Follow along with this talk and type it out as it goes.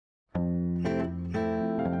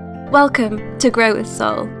Welcome to Grow with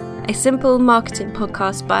Soul, a simple marketing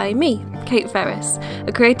podcast by me, Kate Ferris,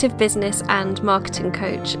 a creative business and marketing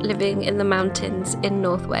coach living in the mountains in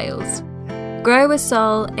North Wales. Grow with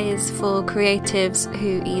Soul is for creatives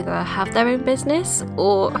who either have their own business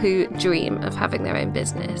or who dream of having their own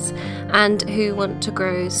business and who want to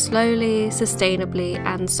grow slowly, sustainably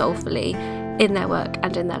and soulfully in their work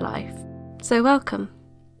and in their life. So welcome.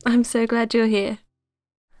 I'm so glad you're here.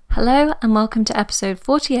 Hello and welcome to episode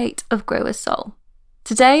 48 of Grow with Soul.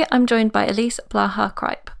 Today I'm joined by Elise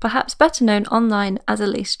Blaha-Kripe, perhaps better known online as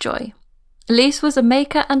Elise Joy. Elise was a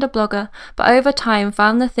maker and a blogger, but over time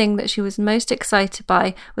found the thing that she was most excited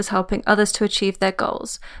by was helping others to achieve their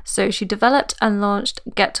goals. So she developed and launched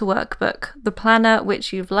Get to Work Book, the planner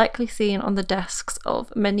which you've likely seen on the desks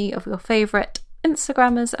of many of your favourite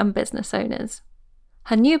Instagrammers and business owners.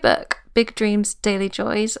 Her new book, Big Dreams, Daily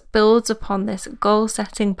Joys, builds upon this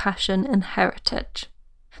goal-setting passion and heritage.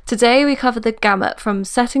 Today we cover the gamut from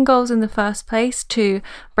setting goals in the first place to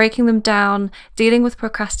breaking them down, dealing with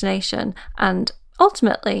procrastination, and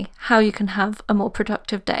ultimately how you can have a more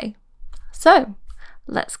productive day. So,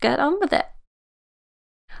 let's get on with it.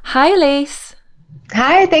 Hi Elise.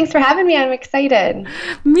 Hi, thanks for having me. I'm excited.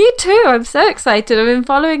 Me too. I'm so excited. I've been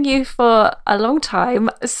following you for a long time,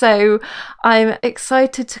 so I'm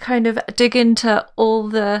excited to kind of dig into all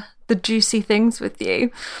the juicy things with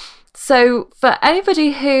you. So for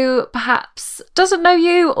anybody who perhaps doesn't know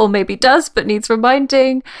you or maybe does but needs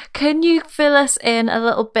reminding, can you fill us in a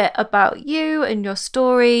little bit about you and your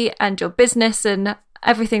story and your business and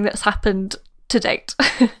everything that's happened to date?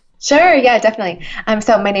 Sure, yeah, definitely.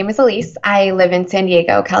 So my name is Elise. I live in San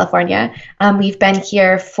Diego, California. We've been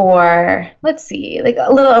here for, like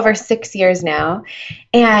a little over 6 years now.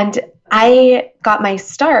 And I got my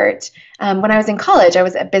start when I was in college. I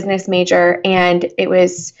was a business major and it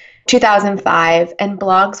was 2005 and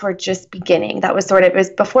blogs were just beginning. It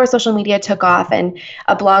was before social media took off, and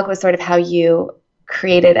a blog was sort of how you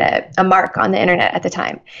created a mark on the internet at the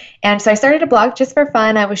time. And so I started a blog just for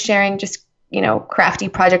fun. I was sharing just crafty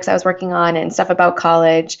projects I was working on and stuff about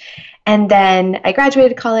college. And then I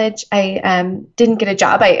graduated college. I didn't get a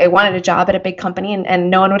job. I wanted a job at a big company and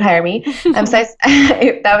no one would hire me. So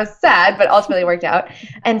that was sad, but ultimately worked out.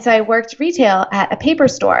 And so I worked retail at a paper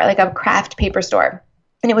store, like a craft paper store.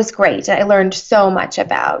 And it was great. I learned so much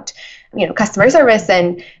about customer service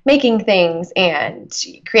and making things and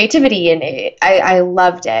creativity. And I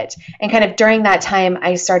loved it. And kind of during that time,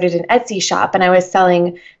 I started an Etsy shop and I was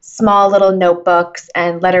selling small little notebooks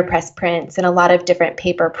and letterpress prints and a lot of different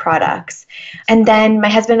paper products. And then my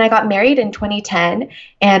husband and I got married in 2010.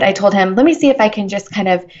 And I told him, let me see if I can just kind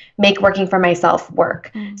of make working for myself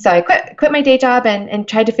work. Mm-hmm. So I quit my day job and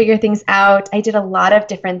tried to figure things out. I did a lot of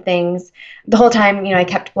different things. The whole time, I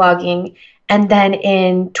kept blogging. And then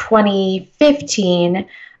in 2015,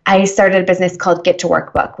 I started a business called Get to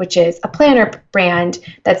Work Book, which is a planner brand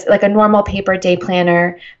that's like a normal paper day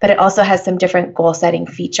planner, but it also has some different goal-setting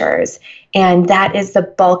features. And that is the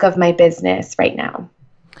bulk of my business right now.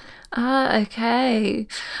 Okay.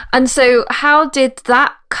 And so how did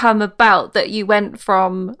that come about, that you went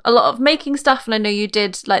from a lot of making stuff, and I know you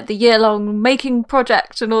did like the year-long making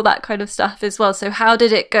project and all that kind of stuff as well. So how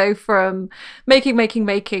did it go from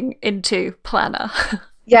making into planner?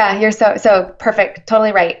 Yeah, you're so perfect.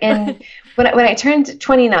 Totally right. And when I turned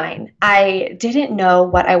 29, I didn't know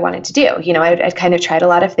what I wanted to do. I'd kind of tried a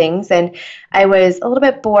lot of things and I was a little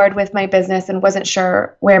bit bored with my business and wasn't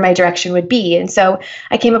sure where my direction would be. And so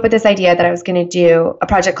I came up with this idea that I was going to do a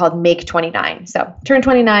project called Make 29. So turn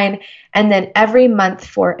 29, and then every month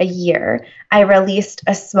for a year, I released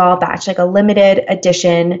a small batch, like a limited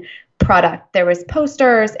edition product. There was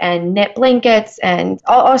posters and knit blankets and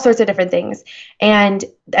all sorts of different things. And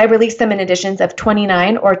I released them in editions of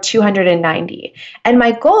 29 or 290. And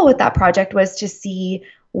my goal with that project was to see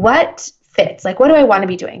what fits. Like, what do I want to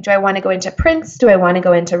be doing? Do I want to go into prints? Do I want to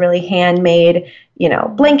go into really handmade,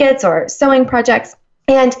 blankets or sewing projects?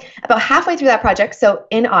 And about halfway through that project, so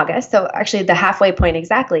in August, so actually the halfway point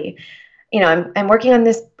exactly, I'm working on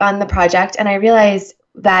the project, and I realized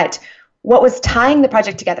that what was tying the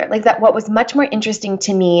project together, like that, what was much more interesting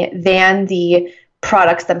to me than the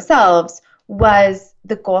products themselves was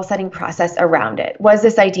the goal setting process around it. Was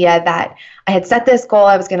this idea that I had set this goal,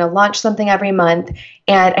 I was going to launch something every month,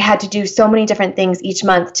 and I had to do so many different things each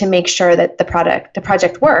month to make sure that the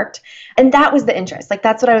project worked. And that was the interest. Like,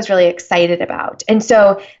 that's what I was really excited about. And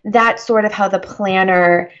so that's sort of how the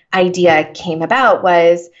planner idea came about.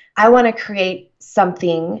 Was I want to create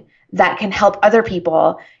something that can help other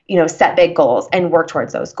people, set big goals and work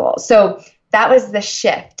towards those goals. So that was the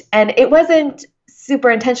shift. And it wasn't super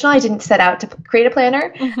intentional. I didn't set out to create a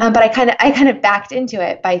planner, but I kind of backed into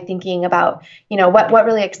it by thinking about, what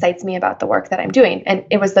really excites me about the work that I'm doing. And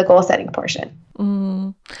it was the goal setting portion.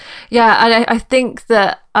 Yeah. And I think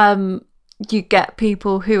that you get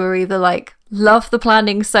people who are either like love the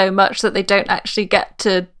planning so much that they don't actually get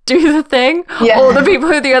to do the thing, or the people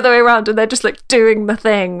who are the other way around and they're just like doing the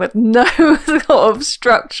thing with no sort of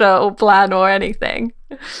structure or plan or anything.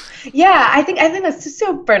 Yeah, I think that's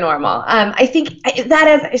super normal. I think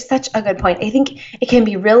that is such a good point. I think it can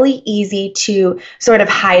be really easy to sort of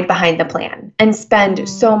hide behind the plan and spend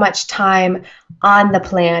so much time on the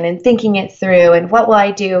plan and thinking it through and what will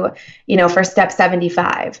I do, for step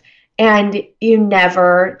 75. And you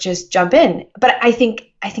never just jump in. But I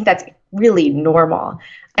think that's really normal.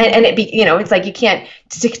 And it's like you can't,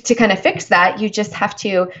 to kind of fix that, you just have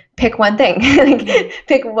to pick one thing,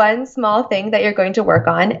 pick one small thing that you're going to work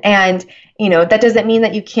on. And, that doesn't mean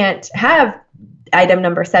that you can't have item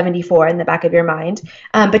number 74 in the back of your mind.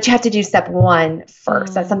 But you have to do step 1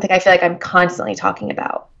 first. That's something I feel like I'm constantly talking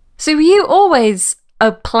about. So were you always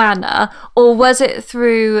a planner, or was it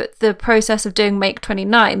through the process of doing Make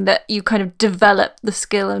 29 that you kind of developed the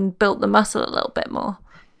skill and built the muscle a little bit more?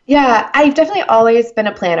 Yeah, I've definitely always been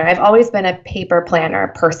a planner. I've always been a paper planner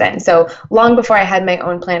person. So long before I had my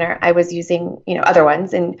own planner, I was using, other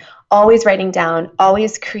ones and always writing down,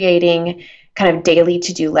 always creating kind of daily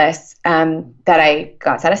to-do lists that I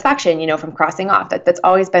got satisfaction, from crossing off. That's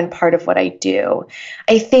always been part of what I do.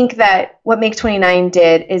 I think that what Make 29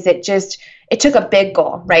 did is it took a big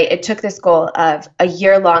goal, right? It took this goal of a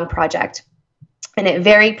year-long project, and it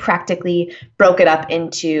very practically broke it up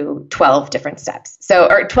into 12 different steps.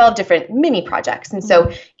 Or 12 different mini projects. And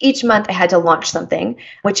so each month I had to launch something,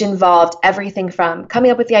 which involved everything from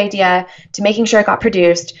coming up with the idea to making sure it got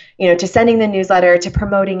produced, to sending the newsletter, to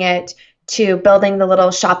promoting it, to building the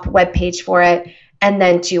little shop webpage for it, and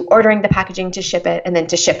then to ordering the packaging to ship it, and then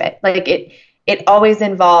to ship it. Like it always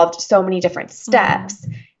involved so many different steps.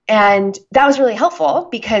 And that was really helpful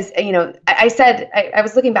because, I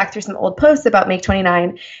was looking back through some old posts about Make 29,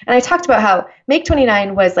 and I talked about how Make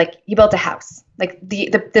 29 was like you built a house. Like the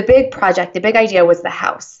big project, the big idea was the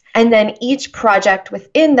house. And then each project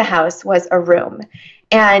within the house was a room.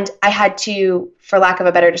 And I had to, for lack of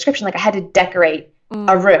a better description, I had to decorate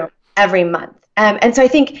a room every month. And so I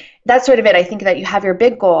think that's sort of it. I think that you have your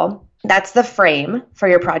big goal. That's the frame for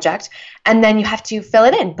your project. And then you have to fill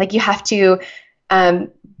it in. Like you have to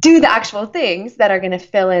do the actual things that are going to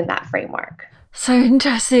fill in that framework. So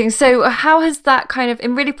interesting. So how has that kind of,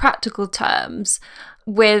 in really practical terms,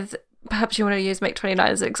 with perhaps you want to use Make 29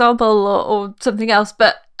 as an example or something else,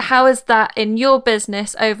 but how is that in your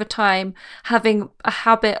business over time, having a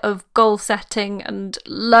habit of goal setting and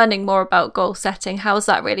learning more about goal setting? How has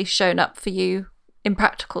that really shown up for you in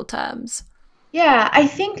practical terms? Yeah, I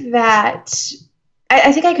think that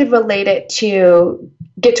I think I could relate it to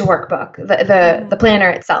Get to Work book, the planner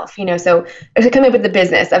itself, so coming up with the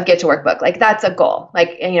business of Get to Work book, like that's a goal.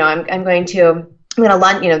 Like, I'm going to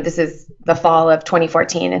launch, this is the fall of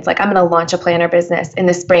 2014. It's like, I'm going to launch a planner business in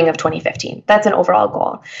the spring of 2015. That's an overall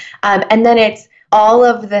goal. And then it's all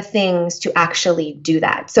of the things to actually do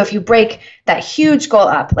that. So if you break that huge goal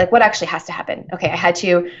up, like what actually has to happen? Okay, I had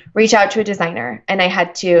to reach out to a designer and I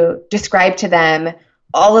had to describe to them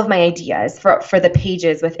all of my ideas for the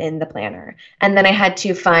pages within the planner. And then I had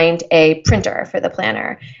to find a printer for the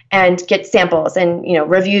planner and get samples and,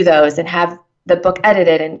 review those and have the book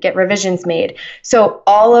edited and get revisions made. So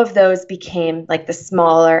all of those became like the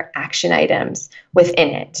smaller action items within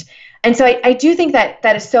it. And so I do think that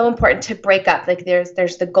is so important to break up. Like there's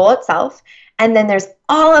the goal itself, and then there's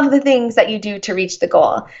all of the things that you do to reach the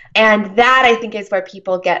goal. And that I think is where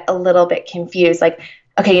people get a little bit confused. Like,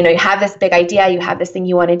 okay, you have this big idea, you have this thing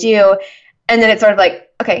you want to do, and then it's sort of like,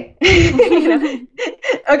 okay,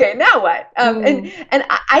 okay, now what? And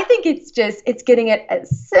I think it's getting it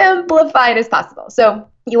as simplified as possible. So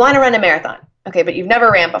you want to run a marathon, okay, but you've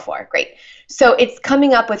never ran before, great. So it's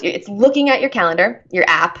coming up with it's looking at your calendar, your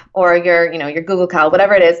app, or your Google Cal,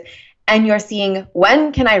 whatever it is, and you're seeing,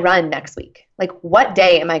 when can I run next week? Like, what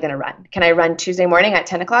day am I going to run? Can I run Tuesday morning at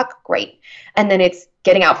 10 o'clock? Great. And then it's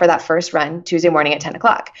getting out for that first run Tuesday morning at 10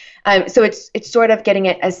 o'clock. So it's sort of getting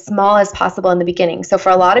it as small as possible in the beginning. So for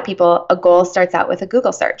a lot of people, a goal starts out with a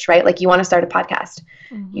Google search, right? Like you want to start a podcast.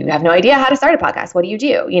 Mm-hmm. You have no idea how to start a podcast. What do?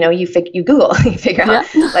 You Google, you figure out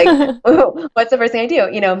like, what's the first thing I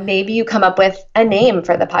do? Maybe you come up with a name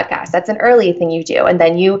for the podcast. That's an early thing you do. And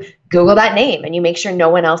then you Google that name and you make sure no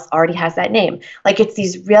one else already has that name. Like it's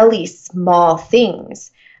these really small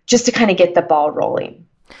things just to kind of get the ball rolling.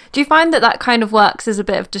 Do you find that kind of works as a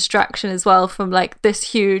bit of distraction as well from like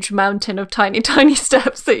this huge mountain of tiny, tiny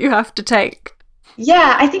steps that you have to take?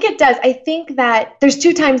 Yeah, I think it does. I think that there's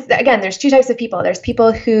two types of people. There's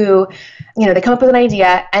people who, they come up with an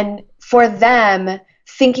idea, and for them,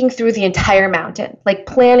 thinking through the entire mountain, like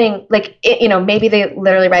planning, maybe they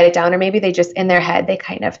literally write it down, or maybe they just in their head, they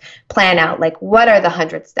kind of plan out like, what are the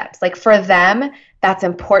 100 steps? Like for them, that's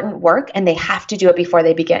important work, and they have to do it before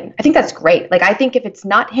they begin. I think that's great. Like, I think if it's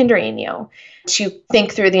not hindering you to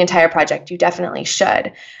think through the entire project, you definitely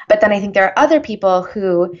should. But then I think there are other people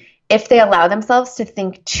who, if they allow themselves to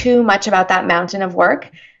think too much about that mountain of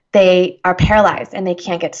work, they are paralyzed and they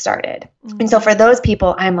can't get started. And so for those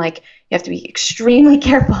people, I'm like, you have to be extremely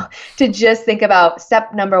careful to just think about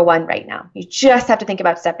step number 1 right now. You just have to think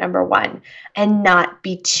about step number 1 and not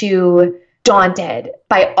be too daunted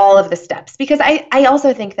by all of the steps. Because I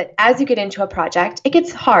also think that as you get into a project, it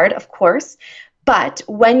gets hard, of course, but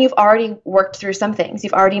when you've already worked through some things,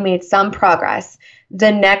 you've already made some progress,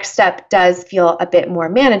 the next step does feel a bit more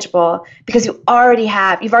manageable because you've already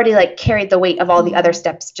like carried the weight of all the other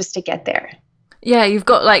steps just to get there. Yeah, you've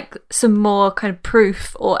got like some more kind of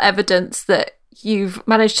proof or evidence that you've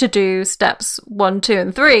managed to do steps 1, 2,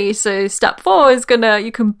 and 3. So step 4 is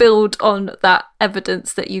you can build on that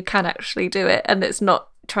evidence that you can actually do it, and it's not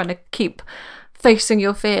trying to keep facing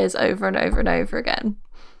your fears over and over and over again.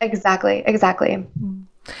 Exactly.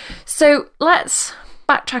 So let's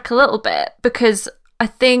backtrack a little bit, because I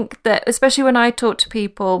think that especially when I talk to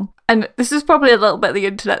people, and this is probably a little bit the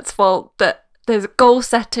internet's fault, that there's goal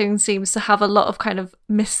setting seems to have a lot of kind of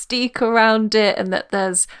mystique around it, and that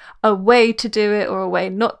there's a way to do it or a way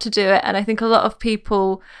not to do it. And I think a lot of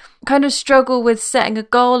people kind of struggle with setting a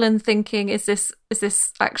goal and thinking, is this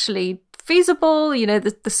actually feasible?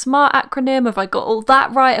 The SMART acronym, have I got all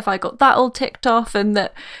that right? Have I got that all ticked off? And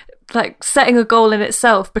that like setting a goal in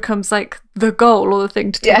itself becomes like the goal or the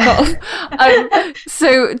thing to tick off.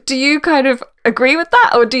 So do you kind of agree with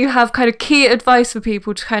that, or do you have kind of key advice for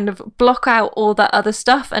people to kind of block out all that other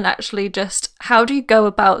stuff and actually just, how do you go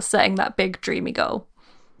about setting that big dreamy goal?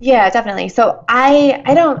 Yeah, definitely. So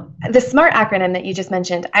the SMART acronym that you just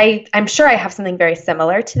mentioned, I'm sure I have something very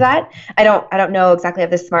similar to that. I don't know exactly of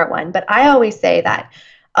the SMART one, but I always say that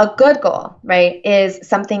a good goal, right, is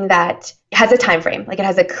something that has a time frame. Like it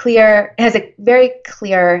has a very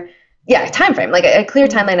clear time frame, like a clear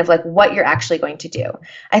timeline of like what you're actually going to do.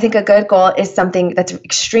 I think a good goal is something that's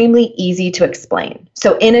extremely easy to explain.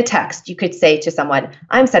 So in a text, you could say to someone,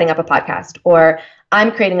 I'm setting up a podcast, or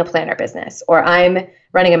I'm creating a planner business, or I'm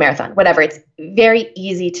running a marathon, whatever. It's very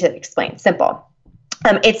easy to explain, simple.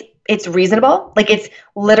 It's reasonable. Like it's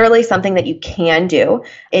literally something that you can do.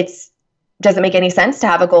 Doesn't make any sense to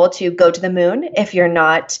have a goal to go to the moon if you're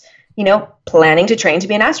not, planning to train to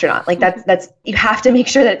be an astronaut. Like that's you have to make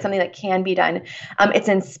sure that it's something that can be done. It's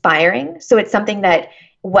inspiring. So it's something that,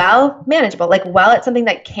 while manageable, like while it's something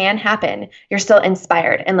that can happen, you're still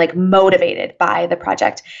inspired and like motivated by the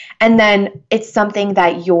project. And then it's something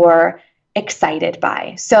that you're excited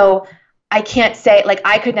by. So I can't say, like,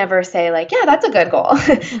 I could never say like, yeah, that's a good goal.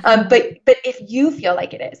 But if you feel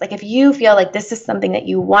like it is, like if you feel like this is something that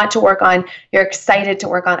you want to work on, you're excited to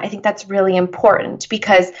work on, I think that's really important,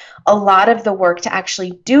 because a lot of the work to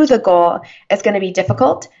actually do the goal is going to be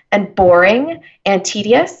difficult and boring and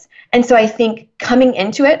tedious. And so I think coming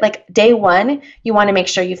into it, like day 1, you want to make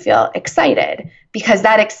sure you feel excited, because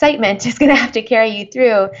that excitement is going to have to carry you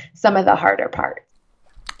through some of the harder parts.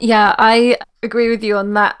 Yeah, I agree with you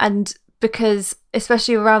on that. And because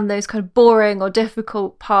especially around those kind of boring or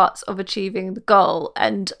difficult parts of achieving the goal,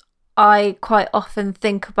 and I quite often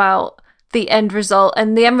think about the end result,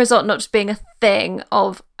 and the end result not just being a thing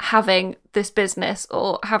of having this business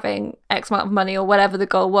or having X amount of money or whatever the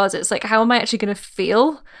goal was. It's like, how am I actually going to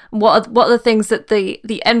feel? What are the things that the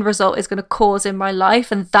end result is going to cause in my life?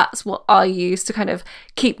 And that's what I use to kind of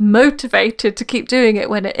keep motivated to keep doing it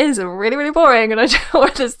when it is really, really boring and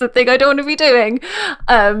it's the thing I don't want to be doing.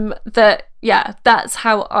 That's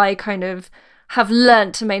how I kind of have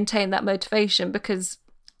learned to maintain that motivation, because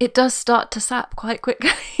it does start to sap quite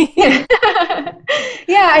quickly.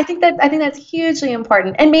 Yeah, I think that's hugely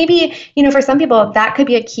important. And maybe, for some people, that could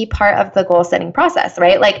be a key part of the goal setting process,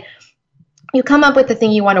 right? Like you come up with the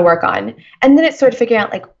thing you want to work on, and then it's sort of figuring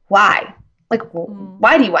out like, why? Like,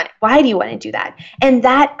 why do you want it? Why do you want to do that? And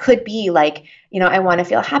that could be like, I want to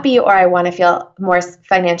feel happy, or I want to feel more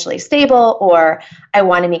financially stable, or I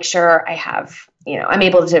want to make sure I have, I'm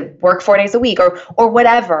able to work 4 days a week, or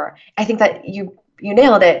whatever. I think that you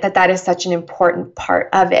nailed it, that is such an important part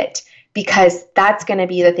of it, because that's going to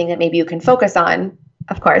be the thing that maybe you can focus on,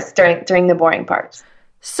 of course, during the boring parts.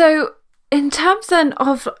 So in terms then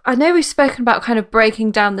of, I know we've spoken about kind of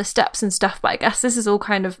breaking down the steps and stuff, but I guess this is all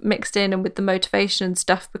kind of mixed in and with the motivation and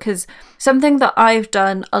stuff, because something that I've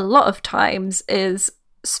done a lot of times is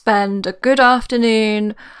spend a good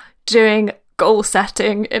afternoon doing goal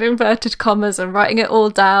setting in inverted commas and writing it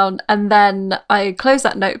all down, and then I close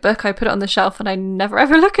that notebook, I put it on the shelf, and I never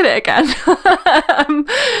ever look at it again.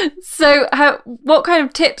 So what kind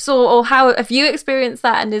of tips or how have you experienced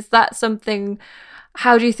that, and is that something,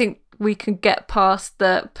 how do you think we can get past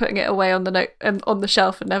the putting it away on the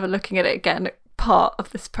shelf and never looking at it again part of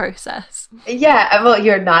this process? Yeah, well,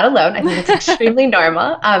 you're not alone. I think it's extremely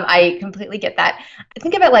normal. I completely get that.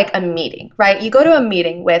 Think of it like a meeting, right? You go to a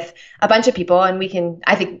meeting with a bunch of people, and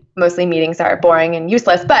I think mostly meetings are boring and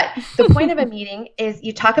useless, but the point of a meeting is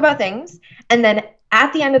you talk about things, and then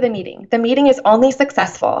at the end of the meeting is only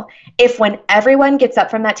successful if when everyone gets up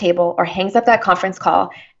from that table or hangs up that conference call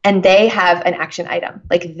and they have an action item,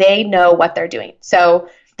 like they know what they're doing. So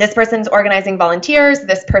this person's organizing volunteers,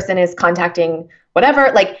 this person is contacting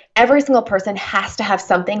whatever, like every single person has to have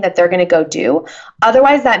something that they're going to go do.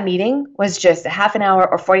 Otherwise, that meeting was just a half an hour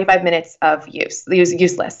or 45 minutes of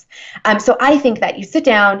useless. So I think that you sit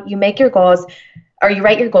down, you make your goals, or you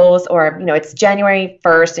write your goals, or, it's January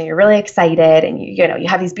 1st and you're really excited and you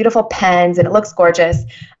have these beautiful pens and it looks gorgeous.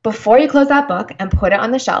 Before you close that book and put it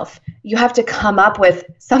on the shelf, you have to come up with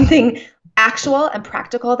something actual and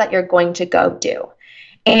practical that you're going to go do.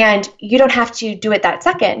 And you don't have to do it that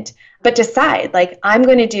second, but decide, like, I'm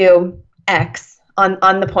going to do X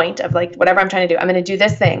on the point of, like, whatever I'm trying to do. I'm going to do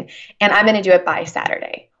this thing, and I'm going to do it by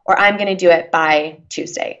Saturday, or I'm going to do it by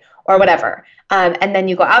Tuesday, or whatever. And then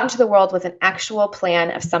you go out into the world with an actual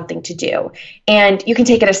plan of something to do. And you can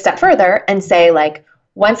take it a step further and say, like,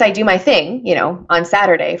 once I do my thing, on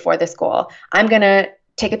Saturday for this goal, I'm going to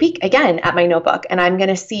take a peek again at my notebook, and I'm going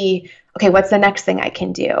to see, okay, what's the next thing I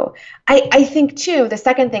can do? I think too, the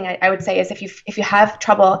second thing I would say is if you have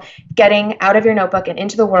trouble getting out of your notebook and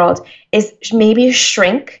into the world, is maybe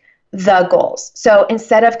shrink the goals. So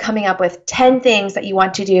instead of coming up with 10 things that you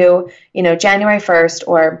want to do, January 1st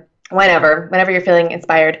or whenever you're feeling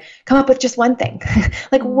inspired, come up with just one thing,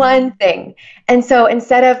 like one thing. And so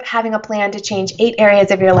instead of having a plan to change 8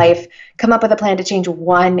 areas of your life, come up with a plan to change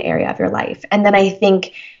 1 area of your life. And then I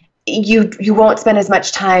think you won't spend as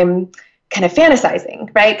much time kind of fantasizing,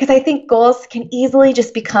 right? Because I think goals can easily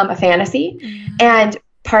just become a fantasy. And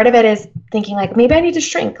part of it is thinking, like, maybe I need to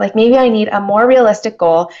shrink, like maybe I need a more realistic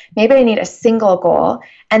goal, maybe I need a single goal,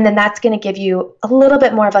 and then that's going to give you a little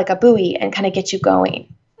bit more of like a buoy and kind of get you going.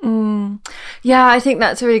 Yeah, I think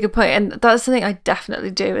that's a really good point, and that's something I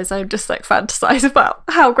definitely do, is I just like fantasize about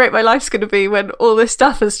how great my life's going to be when all this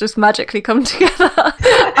stuff has just magically come together.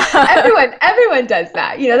 everyone does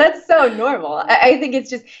that, that's so normal. I think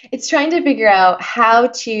it's trying to figure out how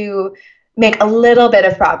to make a little bit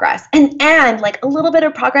of progress, and like a little bit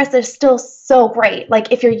of progress is still so great.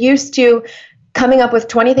 Like if you're used to coming up with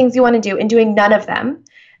 20 things you want to do and doing none of them,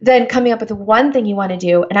 then coming up with one thing you want to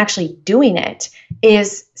do and actually doing it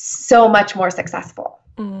is so much more successful.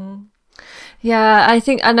 Yeah, I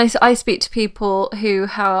think, and I speak to people who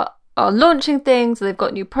are launching things, they've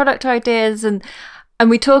got new product ideas, and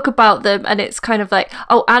we talk about them, and it's kind of like,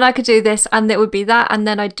 oh, and I could do this, and it would be that, and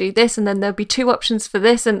then I'd do this, and then there'd be 2 options for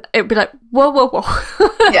this, and it'd be like, whoa.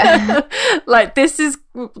 Yeah. Like, this is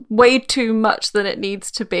way too much than it needs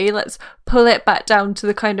to be. Let's pull it back down to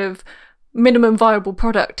the kind of minimum viable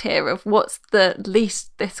product here of what's the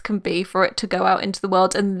least this can be for it to go out into the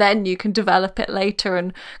world, and then you can develop it later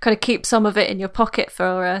and kind of keep some of it in your pocket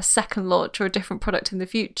for a second launch or a different product in the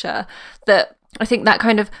future. That I think that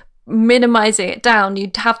kind of minimizing it down,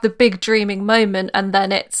 you'd have the big dreaming moment, and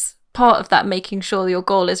then it's part of that making sure your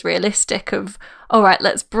goal is realistic of, all right,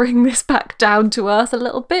 let's bring this back down to earth a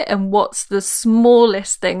little bit, and what's the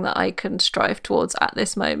smallest thing that I can strive towards at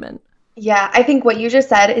this moment. Yeah, I think what you just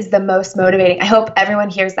said is the most motivating. I hope everyone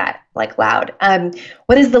hears that like loud.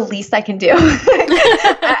 What is the least I can do?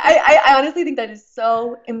 I honestly think that is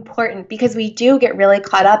so important, because we do get really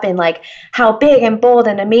caught up in like how big and bold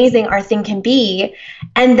and amazing our thing can be.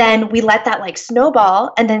 And then we let that like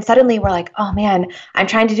snowball. And then suddenly we're like, oh man, I'm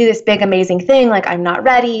trying to do this big, amazing thing. Like I'm not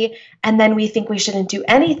ready. And then we think we shouldn't do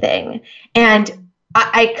anything. And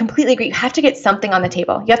I completely agree. You have to get something on the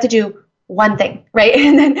table. You have to do one thing, right?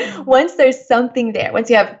 And then once there's something there, once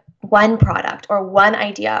you have one product or one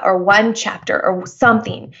idea or one chapter or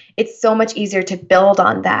something, it's so much easier to build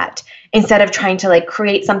on that instead of trying to like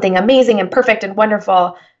create something amazing and perfect and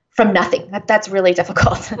wonderful from nothing. That's really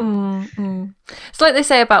difficult. Mm-hmm. It's like they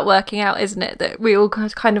say about working out, isn't it? That we all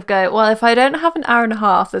kind of go, well, if I don't have an hour and a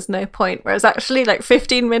half, there's no point. Whereas actually like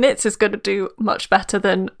 15 minutes is going to do much better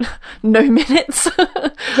than no minutes.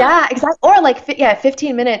 Yeah, exactly. Or like,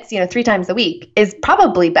 15 minutes, 3 times a week is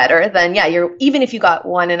probably better than, even if you got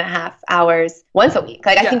 1.5 hours once a week.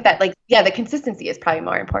 Like, I think that the consistency is probably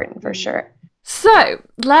more important for sure. So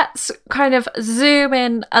let's kind of zoom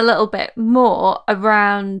in a little bit more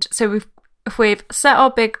around. So if we've set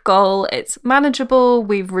our big goal, it's manageable,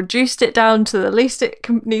 we've reduced it down to the least it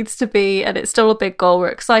needs to be, and it's still a big goal, we're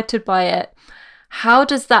excited by it. How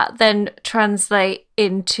does that then translate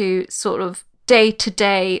into sort of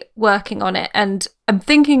day-to-day working on it? And I'm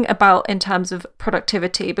thinking about in terms of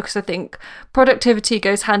productivity, because I think productivity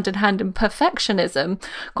goes hand in hand in perfectionism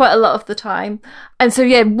quite a lot of the time. And so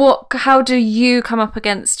how do you come up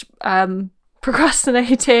against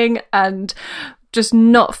procrastinating and just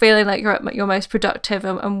not feeling like you're at your most productive,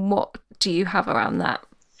 and what do you have around that?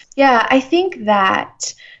 Yeah, I think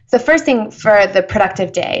that the first thing for the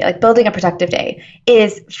productive day, like building a productive day,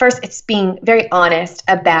 is first it's being very honest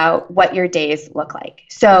about what your days look like.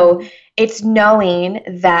 So it's knowing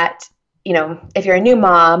that, if you're a new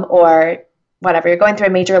mom or whatever, you're going through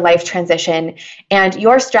a major life transition and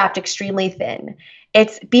you're strapped extremely thin,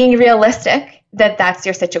 it's being realistic that that's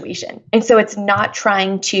your situation. And so it's not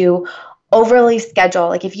trying to overly schedule.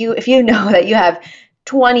 Like if you know that you have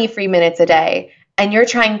 20 free minutes a day and you're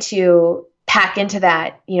trying to pack into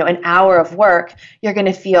that, an hour of work, you're going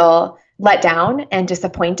to feel let down and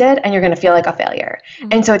disappointed, and you're going to feel like a failure. Mm-hmm.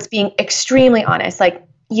 And so it's being extremely honest. Like,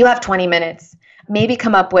 you have 20 minutes, maybe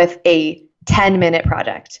come up with a 10-minute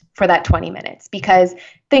project for that 20 minutes, because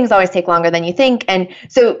things always take longer than you think. And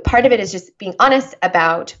so part of it is just being honest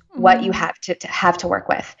about what you have to work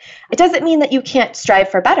with. It doesn't mean that you can't strive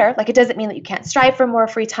for better. Like, it doesn't mean that you can't strive for more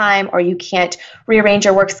free time, or you can't rearrange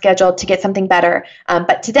your work schedule to get something better.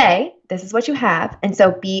 But today, this is what you have. And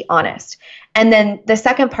so be honest. And then the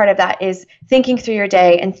second part of that is thinking through your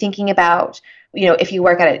day and thinking about, if you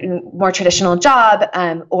work at a more traditional job,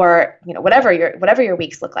 or, whatever your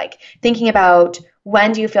weeks look like, thinking about,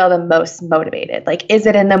 when do you feel the most motivated? Like, is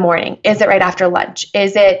it in the morning? Is it right after lunch?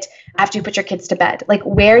 Is it after you put your kids to bed? Like,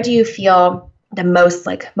 where do you feel the most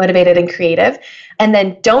motivated and creative? And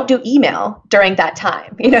then don't do email during that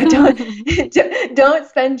time. Don't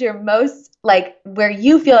spend your most, where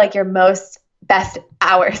you feel like your most best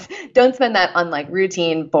hours. Don't spend that on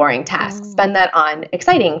routine, boring tasks. Spend that on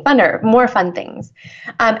exciting, funner, more fun things.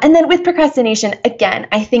 And then with procrastination, again,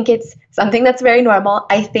 I think it's something that's very normal.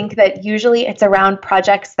 I think that usually it's around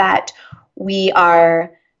projects that we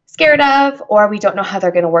are scared of, or we don't know how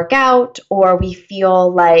they're going to work out, or we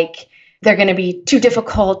feel like they're going to be too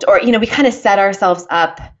difficult, or, we kind of set ourselves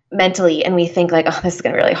up mentally and we think this is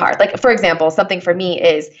going to be really hard. Like, for example, something for me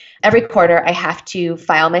is every quarter I have to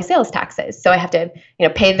file my sales taxes. So I have to,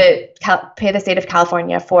 pay the state of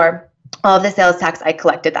California for all of the sales tax I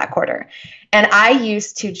collected that quarter. And I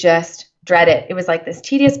used to just dread it. It was this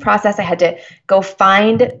tedious process. I had to go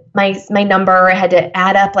find my number. I had to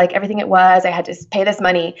add up everything it was. I had to pay this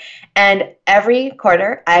money. And every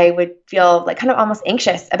quarter I would feel kind of almost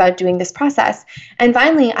anxious about doing this process. And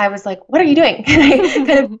finally I was like, what are you doing?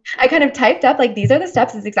 And I kind of typed up these are the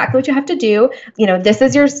steps. This is exactly what you have to do. This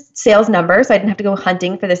is your sales number. So I didn't have to go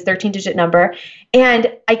hunting for this 13-digit number.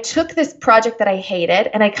 And I took this project that I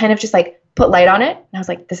hated and I kind of just put light on it. And I was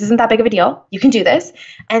like, this isn't that big of a deal. You can do this.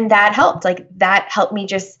 And that helped. That helped me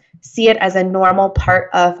just see it as a normal part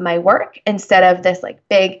of my work instead of this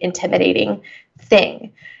big intimidating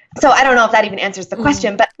thing. So I don't know if that even answers the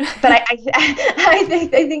question, but I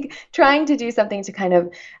think trying to do something to kind of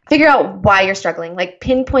figure out why you're struggling,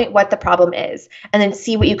 pinpoint what the problem is, and then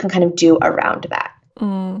see what you can kind of do around that.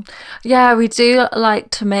 Yeah, we do like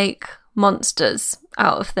to make monsters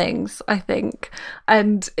out of things, I think,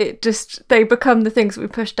 and they become the things that we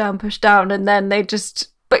push down, and then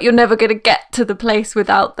but you're never going to get to the place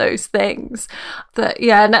without those things.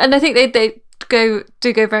 And I think they go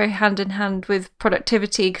very hand in hand with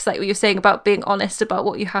productivity, because what you're saying about being honest about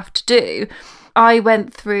what you have to do. I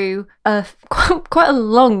went through quite a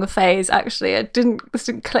long phase, actually. This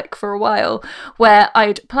didn't click for a while, where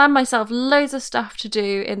I'd plan myself loads of stuff to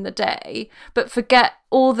do in the day, but forget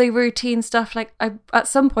all the routine stuff. I at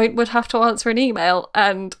some point would have to answer an email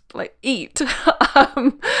and eat,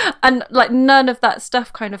 and none of that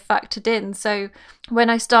stuff kind of factored in. So when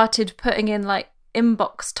I started putting in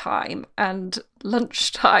inbox time and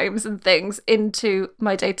lunch times and things into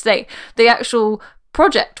my day-to-day, the actual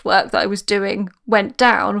project work that I was doing went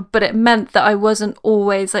down, but it meant that I wasn't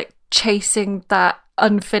always chasing that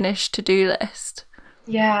unfinished to-do list.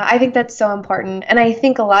 Yeah, I think that's so important. And I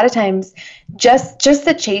think a lot of times just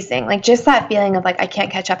the chasing, like just that feeling of like I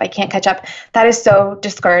can't catch up, that is so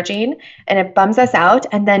discouraging and it bums us out,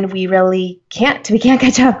 and then we really can't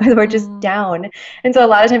catch up because we're just down. And so a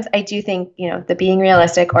lot of times I do think, the being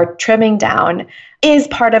realistic or trimming down is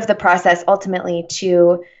part of the process ultimately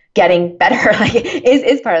to getting better, like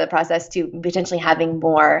is part of the process to potentially having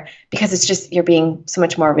more, because it's just you're being so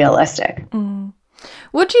much more realistic.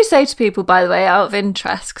 What do you say to people, by the way, out of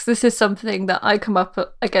interest? Because this is something that I come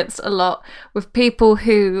up against a lot with people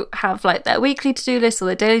who have like their weekly to-do list or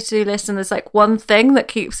their daily to-do list, and there's like one thing that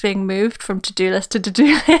keeps being moved from to-do list to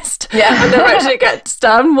to-do list, and never actually gets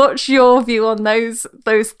done. What's your view on those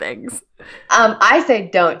things? I say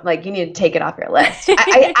don't. Like, you need to take it off your list.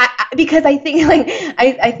 Because I think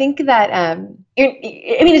I think that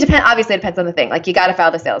it depends. Obviously, it depends on the thing. Like, you got to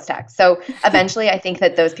file the sales tax. So eventually, I think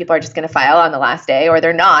that those people are just going to file on the last day, or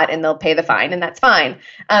they're not, and they'll pay the fine, and that's fine.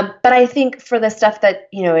 But I think for the stuff that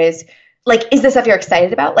is the stuff you're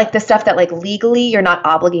excited about, like the stuff that like legally you're not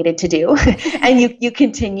obligated to do, and you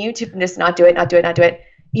continue to just not do it.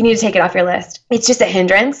 You need to take it off your list. It's just a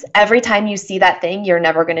hindrance. Every time you see that thing you're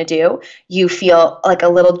never going to do, you feel like a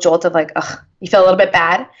little jolt of like, ugh, you feel a little bit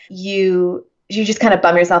bad. You just kind of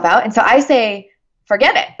bum yourself out. And so I say,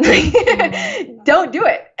 forget it. Don't do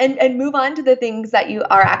it, and move on to the things that you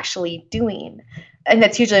are actually doing. And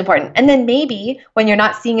that's hugely important. And then maybe when you're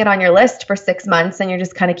not seeing it on your list for 6 months and you're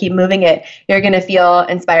just kind of keep moving it, you're going to feel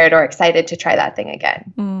inspired or excited to try that thing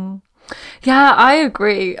again. Yeah, I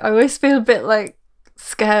agree. I always feel a bit like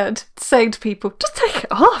scared saying to people, just take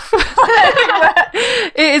it off.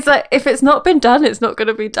 It is like, if it's not been done, it's not going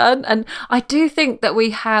to be done. And I do think that we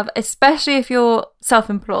have, especially if you're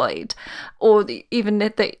self-employed or even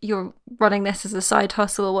that you're running this as a side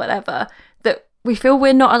hustle or whatever, that we feel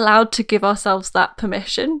we're not allowed to give ourselves that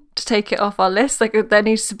permission to take it off our list. Like, there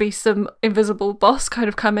needs to be some invisible boss kind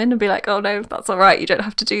of come in and be like, oh no, that's all right, you don't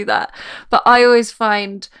have to do that. But I always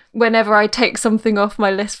find whenever I take something off my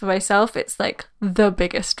list for myself, it's like the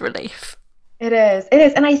biggest relief. It is.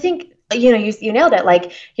 And I think, you nailed it.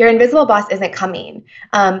 Like, your invisible boss isn't coming.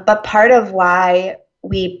 But part of why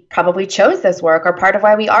we probably chose this work, or part of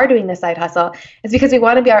why we are doing this side hustle, is because we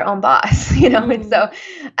want to be our own boss, And so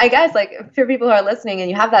I guess, like, for people who are listening and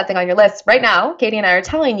you have that thing on your list right now, Katie and I are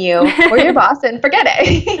telling you, we're your boss and forget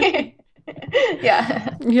it.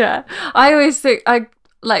 Yeah. I always think, I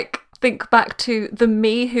think back to the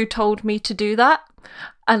me who told me to do that,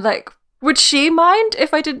 and like, would she mind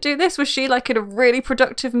if I didn't do this? Was she like in a really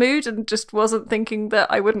productive mood and just wasn't thinking that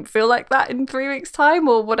I wouldn't feel like that in 3 weeks' time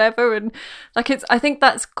or whatever? And like, I think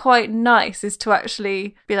that's quite nice, is to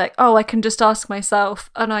actually be like, oh, I can just ask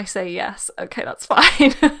myself, and I say yes. Okay, that's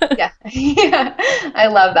fine. Yeah. I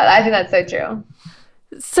love that. I think that's so true.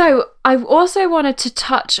 So I also wanted to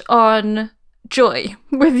touch on joy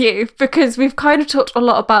with you, because we've kind of talked a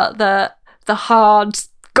lot about the hard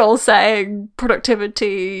goal setting,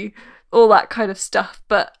 productivity, all that kind of stuff.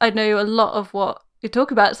 But I know a lot of what you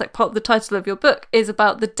talk about, it's like part of the title of your book, is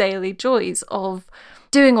about the daily joys of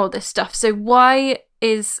doing all this stuff. So why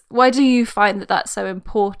do you find that that's so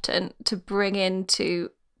important to bring into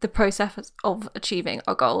the process of achieving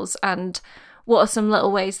our goals? And what are some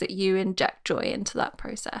little ways that you inject joy into that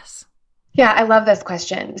process? Yeah, I love this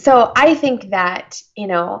question. So I think that,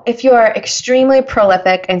 if you're extremely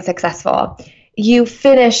prolific and successful, you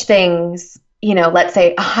finish things, let's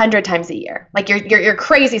say 100 times a year. Like, you're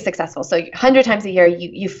crazy successful. So 100 times a year,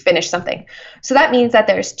 you finish something. So that means that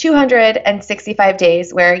there's 265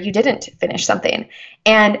 days where you didn't finish something.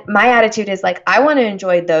 And my attitude is like, I want to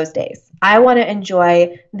enjoy those days. I want to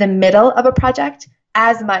enjoy the middle of a project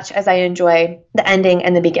as much as I enjoy the ending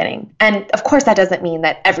and the beginning. And of course, that doesn't mean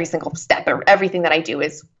that every single step or everything that I do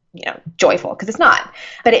is, joyful, because it's not.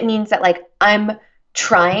 But it means that, like, I'm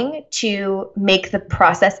trying to make the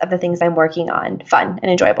process of the things I'm working on fun and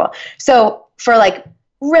enjoyable. So for like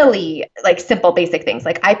really like simple basic things,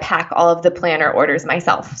 like I pack all of the planner orders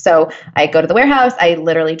myself. So I go to the warehouse, I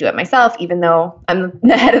literally do it myself, even though I'm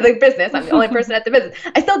the head of the business, I'm the only person at the business.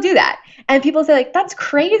 I still do that. And people say, like, that's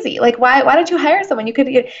crazy. Like, why don't you hire someone? You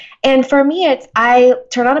could. And for me, it's, I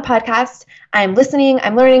turn on a podcast, I'm listening,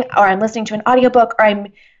 I'm learning, or I'm listening to an audiobook, or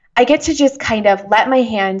I get to just kind of let my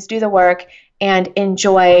hands do the work and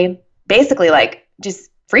enjoy basically like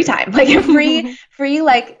just free time, like free,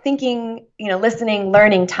 like thinking, listening,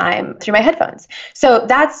 learning time through my headphones. So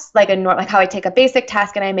that's like like how I take a basic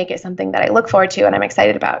task and I make it something that I look forward to and I'm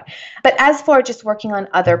excited about. But as for just working on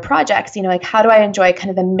other projects, like how do I enjoy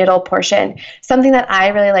kind of the middle portion? Something that I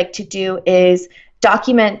really like to do is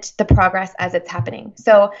document the progress as it's happening.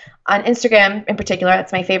 So on Instagram in particular,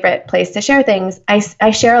 that's my favorite place to share things.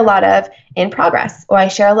 I share a lot of in progress, or I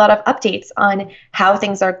share a lot of updates on how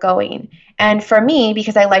things are going. And for me,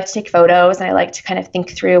 because I like to take photos and I like to kind of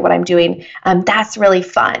think through what I'm doing, that's really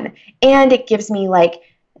fun. And it gives me like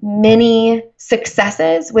mini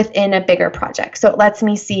successes within a bigger project. So it lets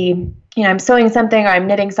me see, I'm sewing something or I'm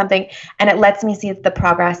knitting something, and it lets me see the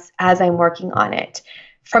progress as I'm working on it.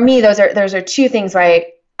 For me, those are two things where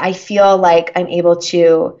I feel like I'm able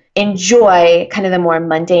to enjoy kind of the more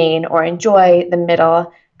mundane or enjoy the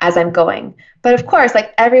middle as I'm going. But of course,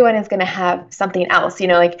 like everyone is going to have something else,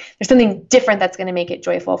 like there's something different that's going to make it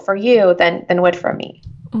joyful for you than would for me.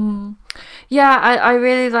 Yeah, I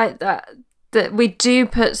really like that we do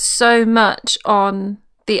put so much on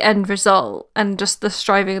the end result and just the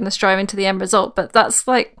striving to the end result. But that's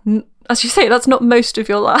like, as you say, that's not most of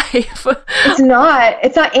your life. It's not.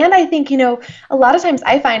 And I think, a lot of times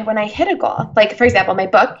I find when I hit a goal, like for example, my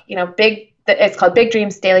book, it's called Big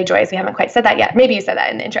Dreams, Daily Joys. We haven't quite said that yet. Maybe you said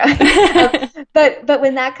that in the intro. But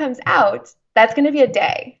when that comes out, that's going to be a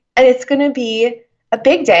day, and it's going to be a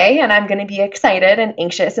big day, and I'm going to be excited and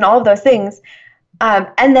anxious and all of those things.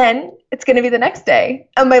 And then it's going to be the next day,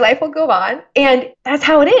 and my life will go on. And that's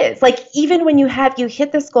how it is. Like, even when you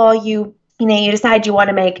hit this goal, you decide you want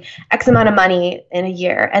to make X amount of money in a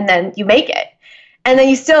year, and then you make it. And then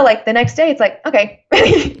you still, like, the next day, it's like, okay,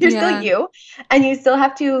 you're still you, and you still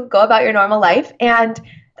have to go about your normal life. And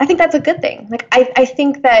I think that's a good thing. Like, I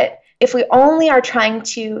think that if we only are trying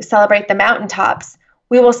to celebrate the mountaintops,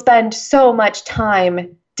 we will spend so much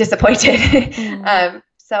time disappointed.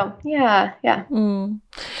 So, yeah.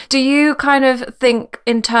 Do you kind of think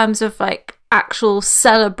in terms of, like, actual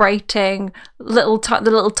celebrating the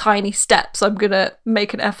little tiny steps, I'm going to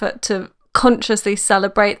make an effort to consciously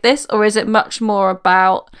celebrate this, or is it much more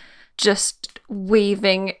about just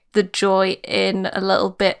weaving the joy in a little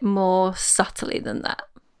bit more subtly than that?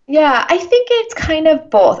 Yeah, I think it's kind of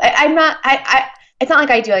both. It's not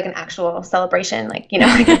like I do like an actual celebration, like,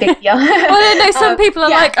 like a big deal. Well, I know some people are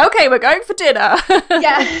like, okay, we're going for dinner.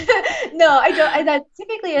 Yeah. No, I don't. That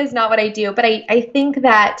typically is not what I do. But I think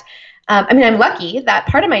that, I'm lucky that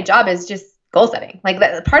part of my job is just goal setting. Like,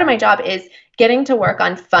 that part of my job is getting to work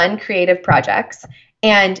on fun, creative projects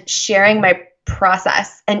and sharing my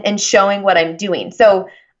process and showing what I'm doing. So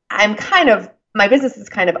my business is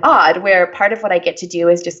kind of odd, where part of what I get to do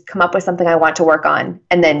is just come up with something I want to work on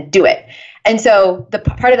and then do it. And so the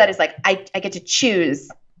part of that is like, I get to choose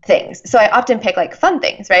things. So I often pick like fun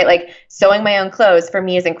things, right? Like sewing my own clothes for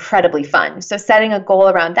me is incredibly fun. So setting a goal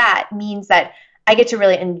around that means that I get to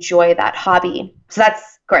really enjoy that hobby. So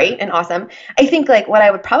that's great and awesome. I think like what I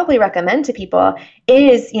would probably recommend to people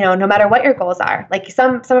is, no matter what your goals are, like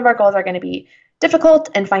some of our goals are going to be difficult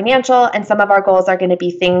and financial, and some of our goals are going to be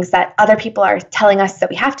things that other people are telling us that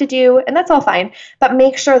we have to do, and that's all fine. But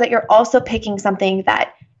make sure that you're also picking something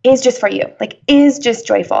that is just for you, like is just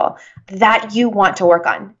joyful, that you want to work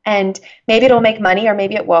on. And maybe it'll make money, or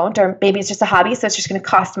maybe it won't, or maybe it's just a hobby, so it's just going to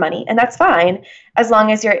cost money, and that's fine, as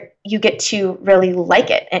long as you get to really like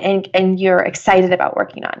it and you're excited about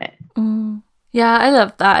working on it. Yeah, I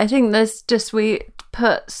love that. I think we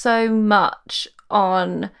put so much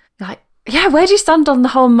on, like, yeah, where do you stand on the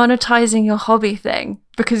whole monetizing your hobby thing?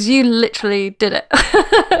 Because you literally did it.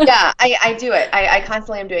 Yeah, I do it. I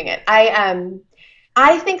constantly am doing it.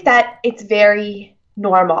 I think that it's very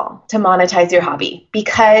normal to monetize your hobby,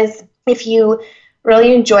 because if you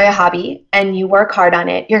really enjoy a hobby and you work hard on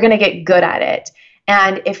it, you're going to get good at it.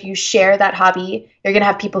 And if you share that hobby, you're going to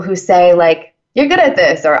have people who say like, you're good at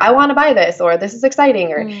this, or I want to buy this, or this is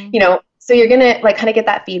exciting, or, so you're going to like kind of get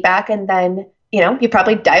that feedback, and then you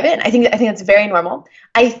probably dive in. I think that's very normal.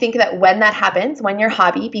 I think that when that happens, when your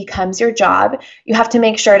hobby becomes your job, you have to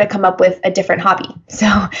make sure to come up with a different hobby. So,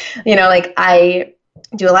 like I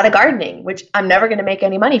do a lot of gardening, which I'm never going to make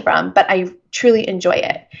any money from, but I truly enjoy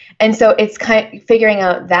it. And so it's kind of figuring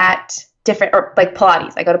out that different, or like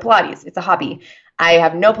Pilates. I go to Pilates. It's a hobby. I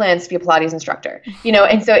have no plans to be a Pilates instructor,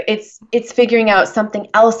 and so it's figuring out something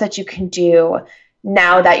else that you can do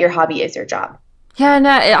now that your hobby is your job. Yeah,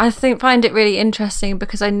 no, I find it really interesting,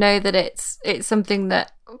 because I know that it's something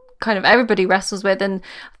that kind of everybody wrestles with. And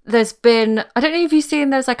there's been, I don't know if you've seen,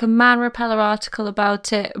 there's like a Man Repeller article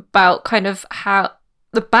about it, about kind of how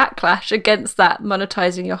the backlash against that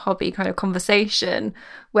monetizing your hobby kind of conversation,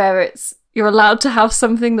 where you're allowed to have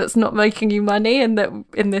something that's not making you money, and that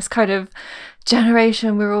in this kind of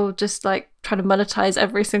generation we're all just like trying to monetize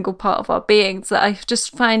every single part of our being. So I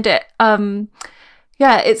just find it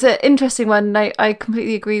yeah, it's an interesting one. I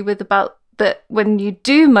completely agree with about that. When you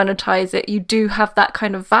do monetize it, you do have that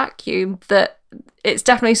kind of vacuum that it's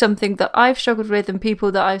definitely something that I've struggled with, and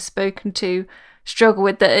people that I've spoken to struggle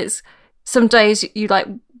with, that it's some days you like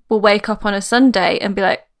will wake up on a Sunday and be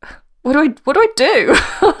like, what do I do?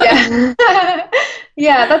 Yeah.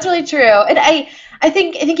 Yeah, that's really true. And I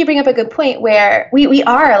think you bring up a good point where we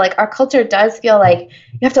are like, our culture does feel like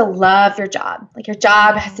you have to love your job. Like your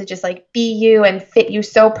job has to just like be you and fit you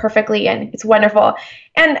so perfectly, and it's wonderful.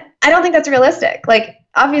 And I don't think that's realistic. Like,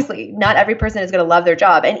 obviously not every person is going to love their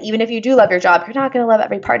job. And even if you do love your job, you're not going to love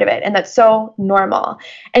every part of it. And that's so normal.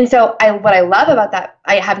 And so what I love about that,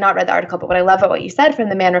 I have not read the article, but what I love about what you said from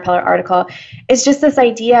the Man Repeller article is just this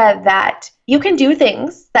idea that you can do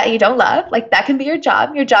things that you don't love. Like, that can be your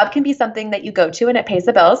job. Your job can be something that you go to and it pays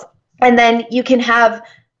the bills. And then you can have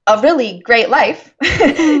a really great life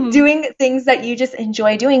doing things that you just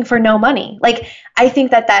enjoy doing for no money. Like, I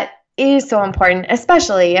think that is so important,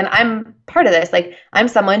 especially, and I'm part of this, like, I'm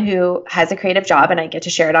someone who has a creative job and I get to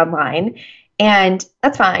share it online, and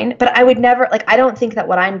that's fine. But I would never, like, I don't think that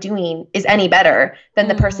what I'm doing is any better than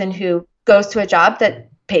the person who goes to a job that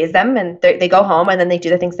pays them and they go home and then they do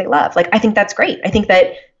the things they love. Like, I think that's great. I think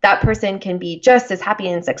that person can be just as happy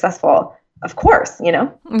and successful, of course, you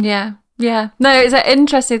know? Yeah. Yeah. No, it's an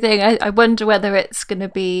interesting thing. I wonder whether it's going to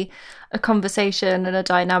be a conversation and a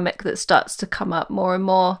dynamic that starts to come up more and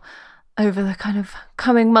more over the kind of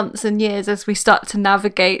coming months and years as we start to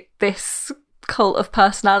navigate this cult of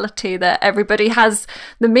personality that everybody has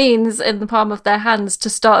the means in the palm of their hands to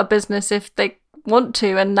start a business if they want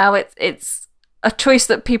to. And now it's a choice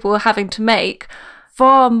that people are having to make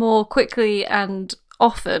far more quickly and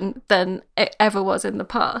often than it ever was in the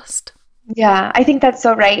past. Yeah, I think that's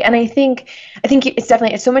so right. And I think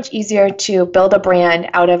it's so much easier to build a brand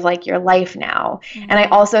out of like your life now. And I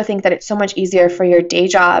also think that it's so much easier for your day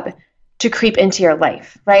job to creep into your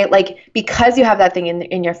life, right? Like, because you have that thing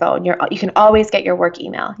in your phone, you can always get your work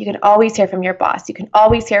email. You can always hear from your boss. You can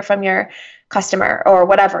always hear from your customer or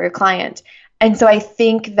whatever, your client. And so I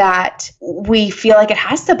think that we feel like it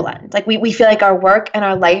has to blend. Like we feel like our work and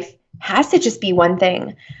our life has to just be one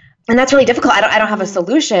thing. And that's really difficult. I don't have a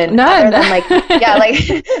solution other than like, yeah,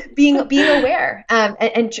 like being aware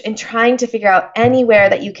and trying to figure out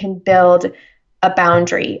anywhere that you can build a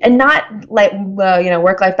boundary, and not like,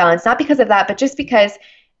 work-life balance, not because of that, but just because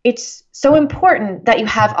it's so important that you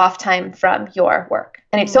have off time from your work.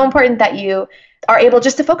 And it's so important that you are able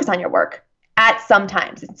just to focus on your work at some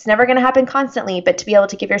times. It's never going to happen constantly, but to be able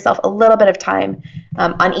to give yourself a little bit of time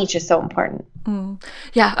on each is so important.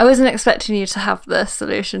 Yeah, I wasn't expecting you to have the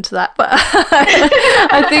solution to that, but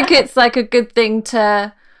I think it's like a good thing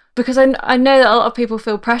to, because I know that a lot of people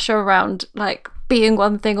feel pressure around like being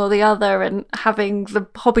one thing or the other, and having the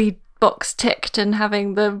hobby box ticked and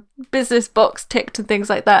having the business box ticked and things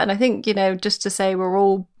like that. And I think, just to say we're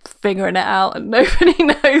all figuring it out and nobody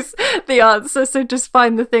knows the answer, so just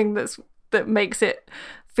find the thing that makes it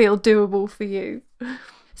feel doable for you.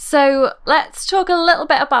 So let's talk a little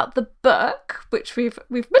bit about the book, which we've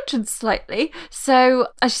mentioned slightly. So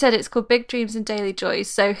as you said, it's called Big Dreams and Daily Joys.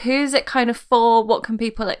 So who's it kind of for? What can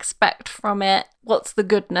people expect from it? What's the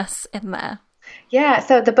goodness in there? Yeah,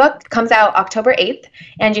 so the book comes out October 8th,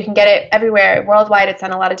 and you can get it everywhere worldwide. It's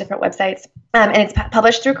on a lot of different websites, and it's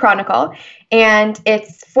published through Chronicle, and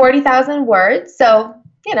it's 40,000 words. So,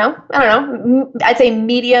 I don't know, I'd say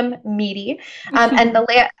medium meaty. And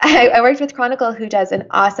I worked with Chronicle, who does an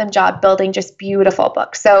awesome job building just beautiful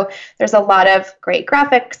books. So there's a lot of great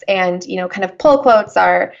graphics, and, kind of pull quotes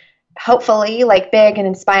are hopefully like big and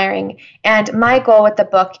inspiring. And my goal with the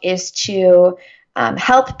book is to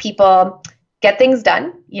help people get things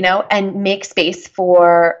done, and make space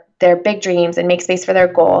for their big dreams and make space for their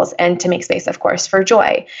goals, and to make space, of course, for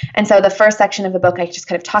joy. And so the first section of the book, I just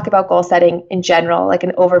kind of talk about goal setting in general, like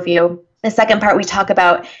an overview. The second part, we talk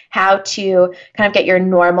about how to kind of get your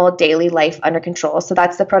normal daily life under control. So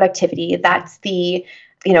that's the productivity. That's the,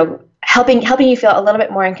 helping you feel a little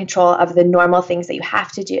bit more in control of the normal things that you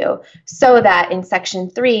have to do, so that in section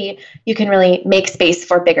 3, you can really make space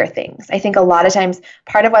for bigger things. I think a lot of times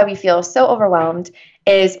part of why we feel so overwhelmed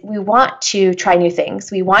is we want to try new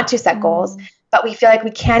things. We want to set goals, but we feel like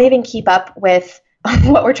we can't even keep up with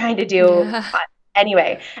what we're trying to do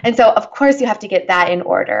anyway. And so, of course, you have to get that in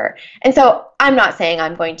order. And so I'm not saying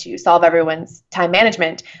I'm going to solve everyone's time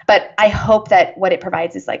management, but I hope that what it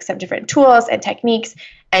provides is like some different tools and techniques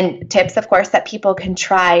and tips, of course, that people can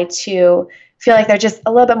try to feel like they're just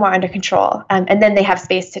a little bit more under control. And then they have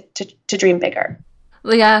space to dream bigger.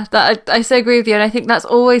 Yeah, I so agree with you. And I think that's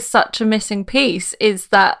always such a missing piece, is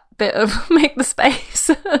that bit of make the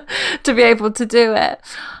space to be able to do it.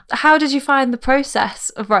 How did you find the process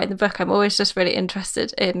of writing the book? I'm always just really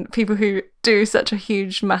interested in people who do such a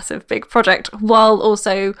huge, massive, big project while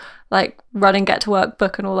also like running Get to Work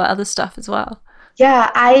book and all that other stuff as well.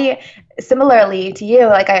 Yeah, I similarly to you,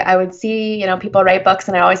 like I would see, you know, people write books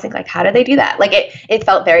and I always think like, how do they do that? Like it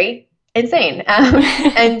felt very insane.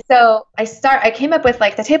 And so I came up with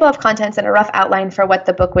like the table of contents and a rough outline for what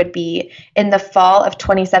the book would be in the fall of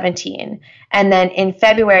 2017. And then in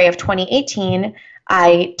February of 2018,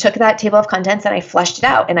 I took that table of contents and I fleshed it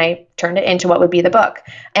out and I turned it into what would be the book.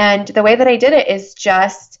 And the way that I did it is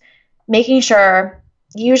just making sure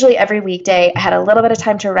usually every weekday I had a little bit of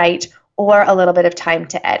time to write or a little bit of time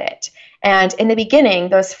to edit. And in the beginning,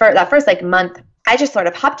 that first like month, I just sort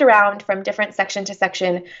of hopped around from different section to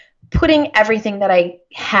section, putting everything that I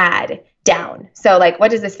had down. So like,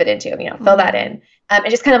 what does this fit into? You know, fill that in. And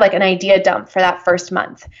just kind of like an idea dump for that first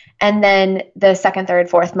month. And then the second, third,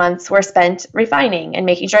 fourth months were spent refining and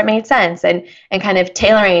making sure it made sense and kind of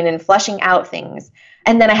tailoring and fleshing out things.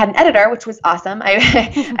 And then I had an editor, which was awesome.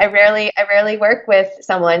 I rarely work with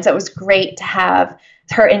someone, so it was great to have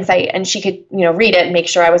her insight, and she could, you know, read it and make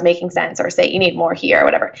sure I was making sense or say, you need more here or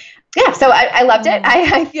whatever. Yeah, so I loved it.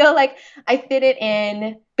 I feel like I fit it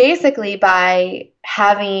in basically by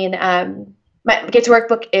having my Get to Work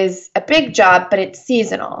book is a big job, but it's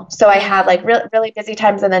seasonal. So I had like really busy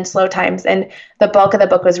times and then slow times, and the bulk of the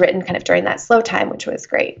book was written kind of during that slow time, which was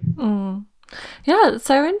great. Mm. Yeah, it's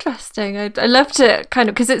so interesting. I loved it kind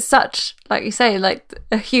of because it's such, like you say, like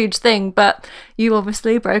a huge thing, but you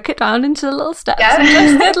obviously broke it down into the little steps and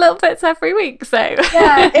just did little bits every week. So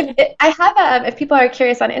yeah, I have if people are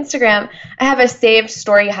curious on Instagram, I have a saved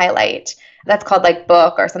story highlight that's called like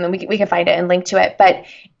book or something. We can find it and link to it. But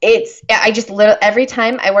I just literally every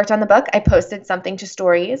time I worked on the book, I posted something to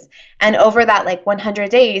stories, and over that like 100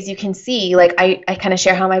 days, you can see like I kind of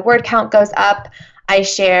share how my word count goes up. I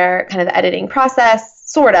share kind of the editing process,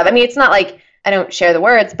 sort of. I mean, it's not like I don't share the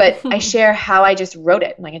words, but I share how I just wrote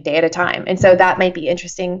it like a day at a time. And so that might be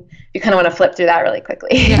interesting if you kind of want to flip through that really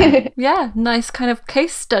quickly. Yeah, nice kind of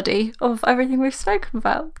case study of everything we've spoken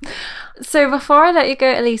about. So before I let you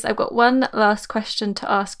go, Elise, I've got one last question to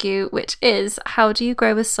ask you, which is, how do you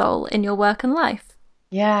grow with soul in your work and life?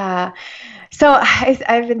 Yeah. So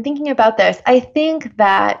I've been thinking about this. I think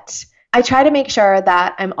that I try to make sure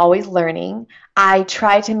that I'm always learning. I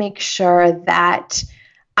try to make sure that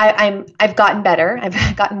I've gotten better.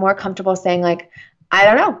 I've gotten more comfortable saying like, I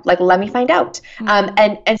don't know, like, let me find out.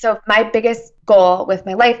 Mm-hmm. And so my biggest goal with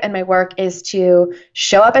my life and my work is to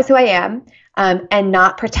show up as who I am, and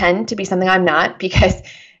not pretend to be something I'm not, because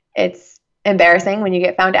it's embarrassing when you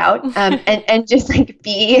get found out, and just like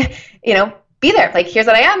be there. Like, here's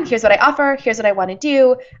what I am, here's what I offer, here's what I want to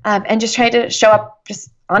do. And just try to show up just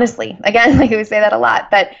honestly. Again, like we say that a lot,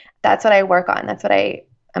 but that's what I work on. That's what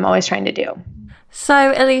I'm always trying to do.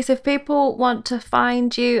 So, Elise, if people want to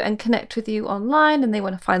find you and connect with you online and they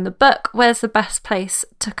want to find the book, where's the best place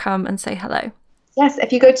to come and say hello? Yes,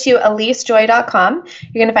 if you go to elisejoy.com,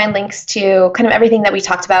 you're going to find links to kind of everything that we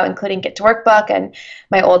talked about, including Get to Work book and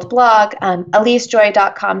my old blog.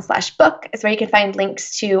 elisejoy.com/book is where you can find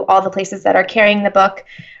links to all the places that are carrying the book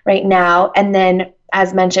right now. And then,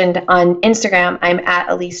 as mentioned on Instagram, I'm at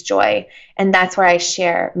elisejoy, and that's where I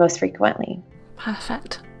share most frequently.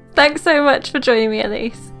 Perfect. Thanks so much for joining me,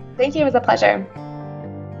 Elise. Thank you. It was a pleasure.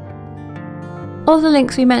 All the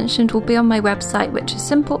links we mentioned will be on my website, which is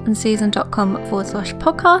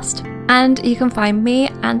simpleandseason.com/podcast. And you can find me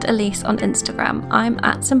and Elise on Instagram. I'm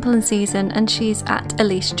at simpleandseason and she's at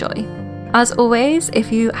elisejoy. As always,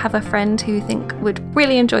 if you have a friend who you think would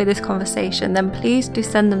really enjoy this conversation, then please do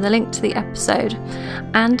send them the link to the episode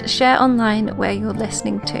and share online where you're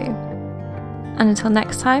listening to. And until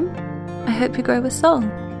next time, I hope you grow with soul.